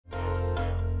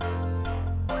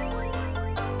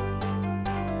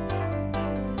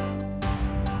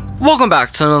Welcome back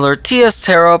to another PC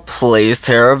Tera Plays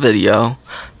Tera video.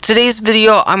 Today's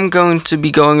video I'm going to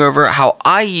be going over how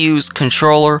I use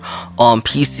controller on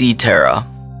PC Tera.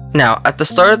 Now at the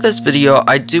start of this video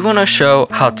I do want to show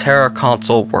how Tera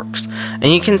console works, and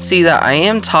you can see that I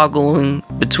am toggling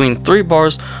between 3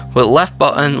 bars with left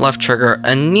button, left trigger,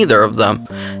 and neither of them.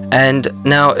 And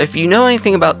now if you know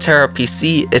anything about Tera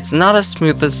PC, it's not as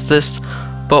smooth as this,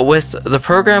 but with the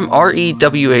program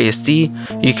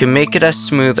ReWASD, you can make it as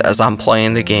smooth as I'm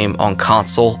playing the game on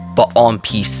console, but on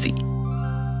PC.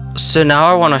 So now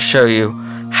I want to show you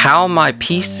how my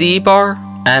PC bar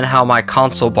and how my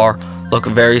console bar look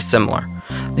very similar.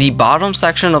 The bottom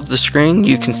section of the screen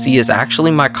you can see is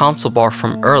actually my console bar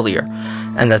from earlier,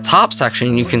 and the top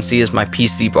section you can see is my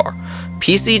PC bar.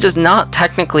 PC does not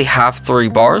technically have 3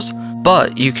 bars,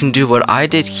 but you can do what I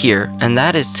did here, and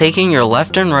that is taking your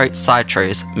left and right side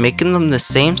trays, making them the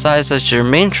same size as your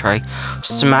main tray,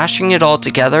 smashing it all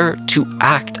together to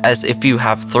act as if you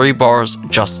have 3 bars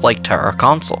just like Tera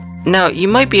console. Now you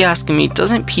might be asking me,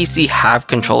 doesn't PC have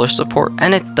controller support?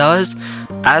 And it does.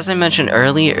 As I mentioned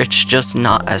earlier, it's just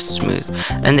not as smooth.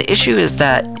 And the issue is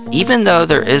that even though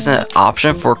there is an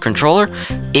option for controller,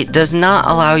 it does not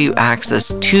allow you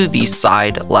access to these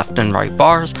side left and right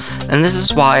bars, and this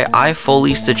is why I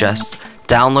fully suggest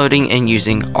downloading and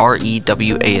using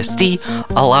ReWASD,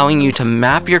 allowing you to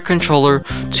map your controller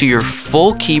to your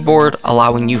full keyboard,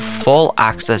 allowing you full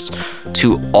access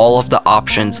to all of the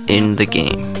options in the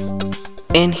game.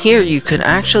 And here you can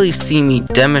actually see me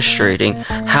demonstrating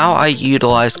how I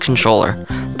utilize controller,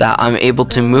 that I'm able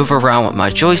to move around with my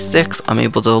joysticks, I'm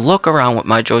able to look around with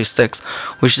my joysticks,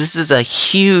 which this is a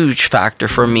huge factor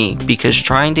for me because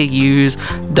trying to use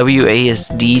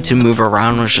WASD to move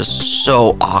around was just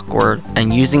so awkward,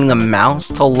 and using the mouse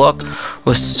to look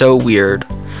was so weird.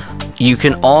 You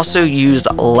can also use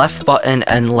left button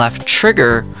and left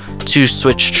trigger to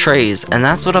switch trays, and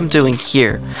that's what I'm doing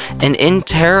here. And in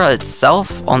Tera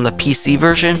itself, on the PC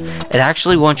version, it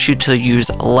actually wants you to use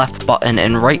left button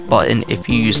and right button if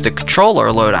you use the controller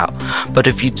loadout. But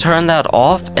if you turn that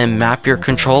off and map your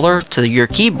controller to your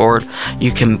keyboard,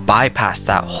 you can bypass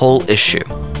that whole issue.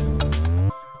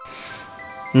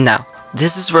 Now,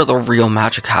 this is where the real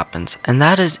magic happens, and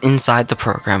that is inside the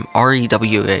program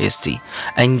ReWASD.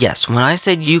 And yes, when I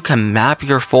said you can map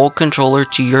your full controller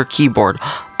to your keyboard,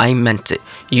 I meant it.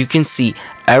 You can see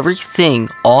everything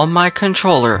on my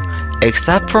controller,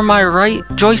 except for my right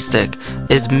joystick,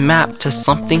 is mapped to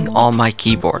something on my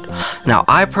keyboard. Now,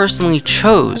 I personally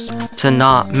chose to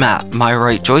not map my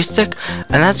right joystick,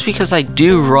 and that's because I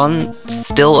do run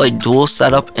still a dual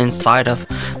setup inside of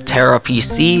Tera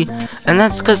PC, and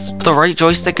that's because the right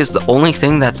joystick is the only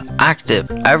thing that's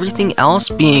active. Everything else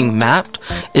being mapped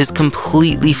is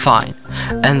completely fine.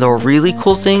 And the really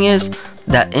cool thing is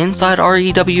that inside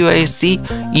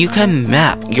ReWASD, you can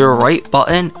map your right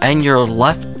button and your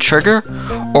left trigger,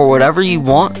 or whatever you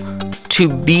want, to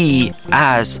be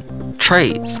as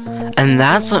trays. And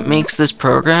that's what makes this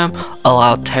program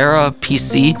allow Tera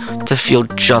PC to feel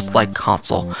just like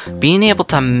console. Being able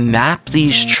to map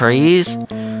these trays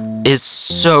is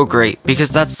so great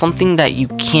because that's something that you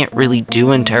can't really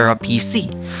do in Tera PC.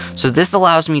 So this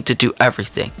allows me to do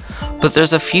everything. But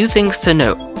there's a few things to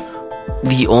note.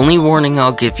 The only warning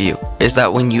I'll give you is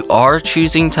that when you are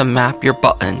choosing to map your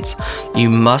buttons, you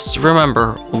must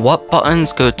remember what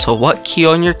buttons go to what key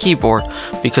on your keyboard,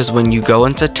 because when you go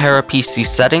into Tera PC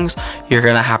settings, you're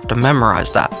going to have to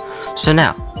memorize that. So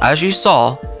now, as you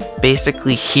saw,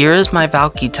 basically here is my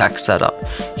Valkyteq setup.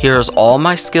 Here's all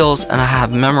my skills, and I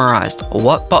have memorized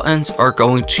what buttons are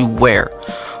going to where.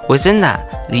 Within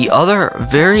that, the other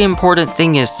very important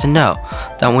thing is to know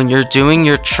that when you're doing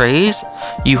your trays,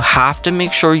 you have to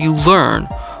make sure you learn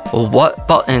what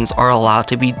buttons are allowed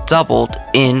to be doubled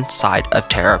inside of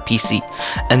Tera PC.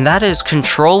 And that is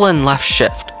control and left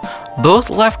shift. Both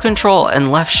left control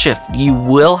and left shift, you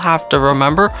will have to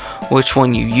remember which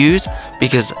one you use,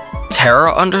 because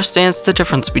Tera understands the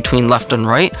difference between left and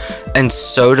right, and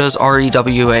so does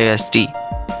ReWASD.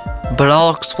 But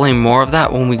I'll explain more of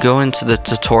that when we go into the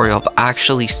tutorial of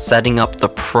actually setting up the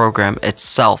program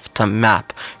itself to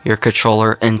map your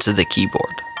controller into the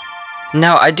keyboard.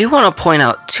 Now, I do want to point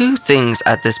out 2 things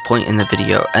at this point in the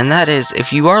video, and that is,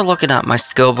 if you are looking at my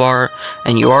skill bar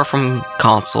and you are from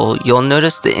console, you'll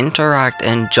notice the interact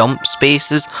and jump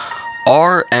spaces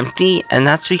are empty, and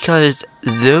that's because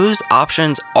those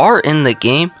options are in the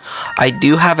game. I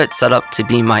do have it set up to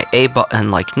be my A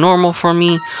button like normal for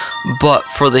me, but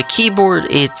for the keyboard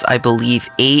it's I believe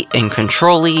 8 and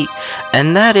Control 8,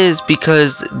 and that is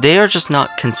because they are just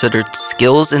not considered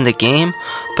skills in the game,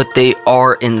 but they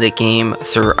are in the game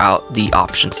throughout the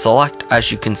option select,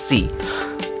 as you can see.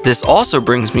 This also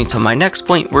brings me to my next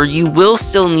point, where you will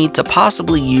still need to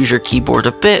possibly use your keyboard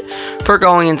a bit for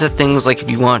going into things like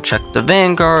if you want to check the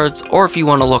vanguards, or if you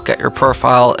want to look at your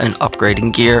profile and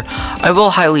upgrading gear. I will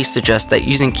highly suggest that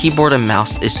using keyboard and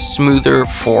mouse is smoother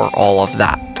for all of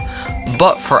that.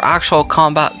 But for actual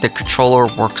combat, the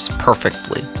controller works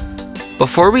perfectly.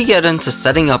 Before we get into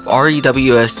setting up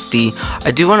ReWASD, I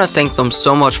do want to thank them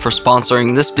so much for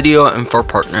sponsoring this video and for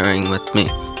partnering with me.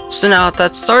 So now at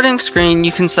that starting screen,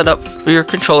 you can set up your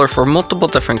controller for multiple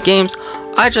different games.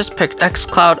 I just picked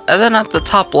xCloud, and then at the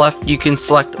top left, you can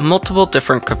select multiple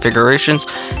different configurations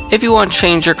if you want to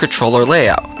change your controller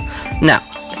layout. Now,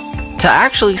 to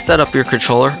actually set up your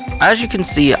controller, as you can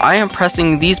see, I am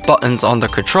pressing these buttons on the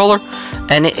controller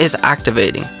and it is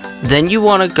activating. Then you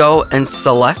want to go and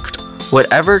select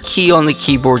whatever key on the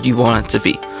keyboard you want it to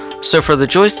be. So for the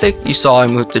joystick, you saw I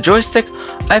moved the joystick,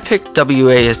 I picked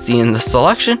WASD in the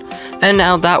selection, and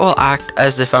now that will act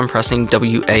as if I'm pressing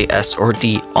WAS or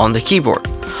D on the keyboard.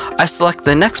 I select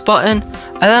the next button,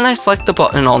 and then I select the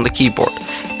button on the keyboard.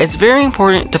 It's very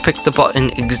important to pick the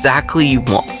button exactly you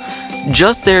want.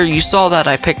 Just there, you saw that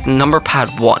I picked number pad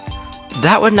 1.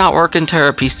 That would not work in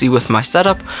Tera PC with my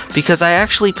setup, because I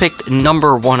actually picked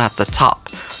number 1 at the top.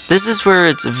 This is where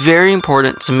it's very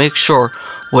important to make sure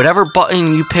whatever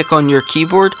button you pick on your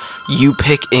keyboard, you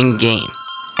pick in game.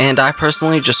 And I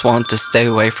personally just want to stay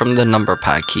away from the number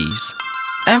pad keys.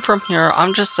 And from here,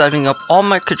 I'm just setting up all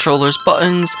my controller's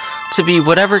buttons to be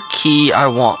whatever key I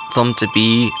want them to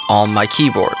be on my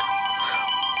keyboard.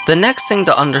 The next thing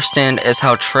to understand is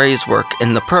how trays work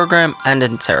in the program and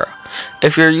in Tera.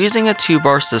 If you're using a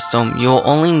 2-bar system, you'll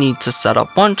only need to set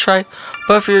up 1 tray,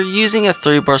 but if you're using a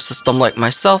 3-bar system like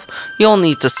myself, you'll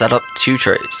need to set up 2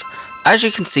 trays. As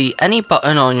you can see, any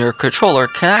button on your controller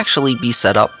can actually be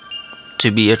set up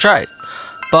to be a tray,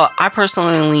 but I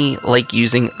personally like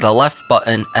using the left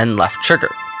button and left trigger.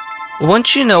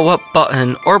 Once you know what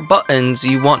button or buttons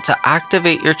you want to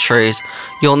activate your trays,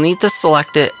 you'll need to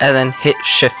select it and then hit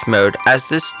shift mode, as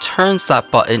this turns that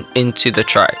button into the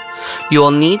tray. You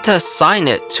will need to assign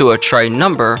it to a tray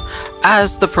number,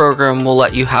 as the program will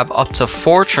let you have up to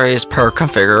 4 trays per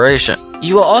configuration.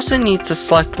 You will also need to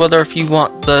select whether if you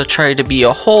want the tray to be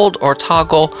a hold or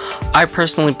toggle. I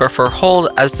personally prefer hold,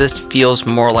 as this feels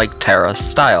more like Tera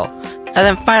style. And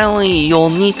then finally, you'll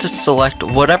need to select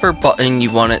whatever button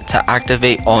you want it to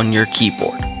activate on your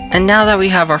keyboard. And now that we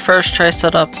have our first tray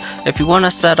set up, if you want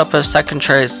to set up a second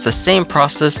tray, it's the same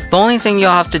process. The only thing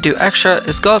you'll have to do extra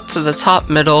is go up to the top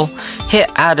middle, hit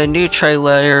add a new tray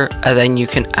layer, and then you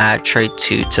can add tray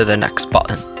 2 to the next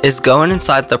button. Is going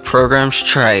inside the program's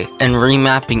tray and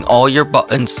remapping all your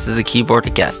buttons to the keyboard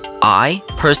again. I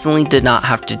personally did not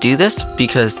have to do this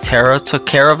because Tera took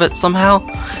care of it somehow,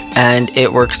 and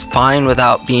it works fine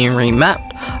without being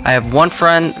remapped. I have one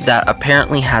friend that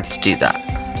apparently had to do that.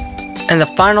 And the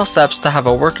final steps to have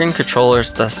a working controller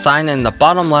is to assign in the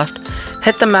bottom left,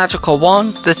 hit the magical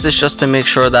wand. This is just to make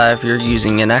sure that if you're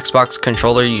using an Xbox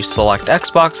controller, you select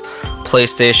Xbox,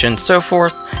 PlayStation, so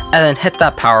forth, and then hit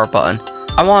that power button.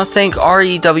 I want to thank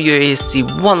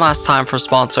ReWASD one last time for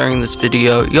sponsoring this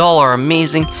video. Y'all are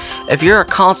amazing. If you're a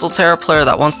console Tera player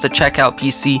that wants to check out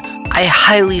PC, I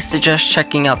highly suggest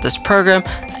checking out this program,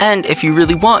 and if you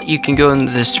really want, you can go in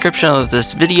the description of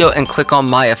this video and click on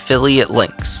my affiliate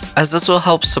links, as this will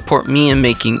help support me in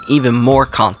making even more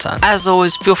content. As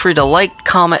always, feel free to like,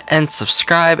 comment, and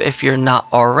subscribe if you're not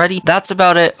already. That's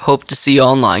about it. Hope to see you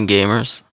online, gamers.